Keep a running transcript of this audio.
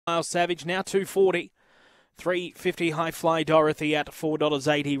Savage now $2.40. $3.50 High Fly Dorothy at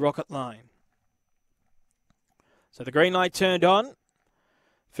 $4.80 Rocket Line. So the green light turned on.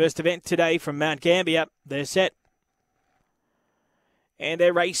 First event today from Mt-Gambier. They're set. And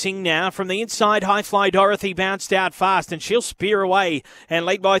they're racing now from the inside. High Fly Dorothy bounced out fast, and she'll spear away and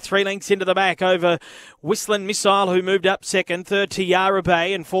lead by 3 lengths into the back over Whistling Missile, who moved up second. Third, Tiara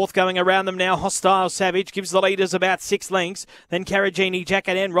Bay, and fourth going around them now. Hostile Savage gives the leaders about 6 lengths. Then Carragini,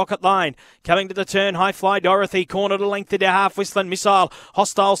 Jacket and Rocket Line. Coming to the turn, High Fly Dorothy, cornered a length and a half. Whistling Missile,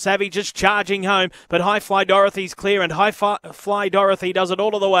 Hostile Savage is charging home, but High Fly Dorothy's clear, and High Fly Dorothy does it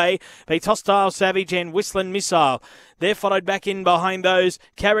all of the way. Beats Hostile Savage and Whistling Missile. They're followed back in behind those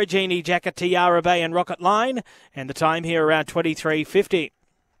Carragini, Jacket, Tiara Bay and Rocket Line. And the time here around 23.50.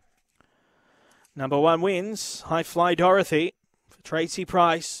 Number 1 wins, High Fly Dorothy for Tracy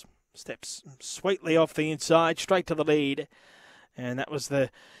Price. Steps sweetly off the inside, straight to the lead. And that was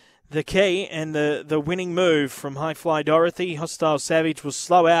the key and the winning move from High Fly Dorothy. Hostile Savage was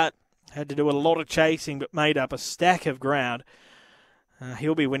slow out, had to do a lot of chasing, but made up a stack of ground.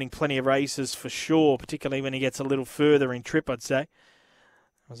 He'll be winning plenty of races for sure, particularly when he gets a little further in trip, I'd say. It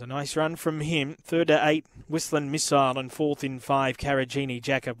was a nice run from him. 3rd to 8, Whistling Missile, and 4th in 5, Carragini,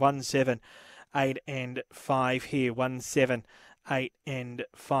 Jacket. 1, 7, 8 and 5 here. 1, 7, 8 and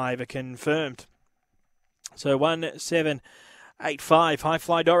 5 are confirmed. So 1, 7, 8, 5. High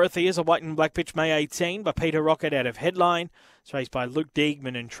Fly Dorothy is a white and black pitch May 18 by Peter Rocket out of Headline. It's raced by Luke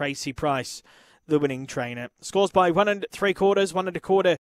Diegman and Tracy Price, the winning trainer. Scores by 1 3/4, 1 1/4.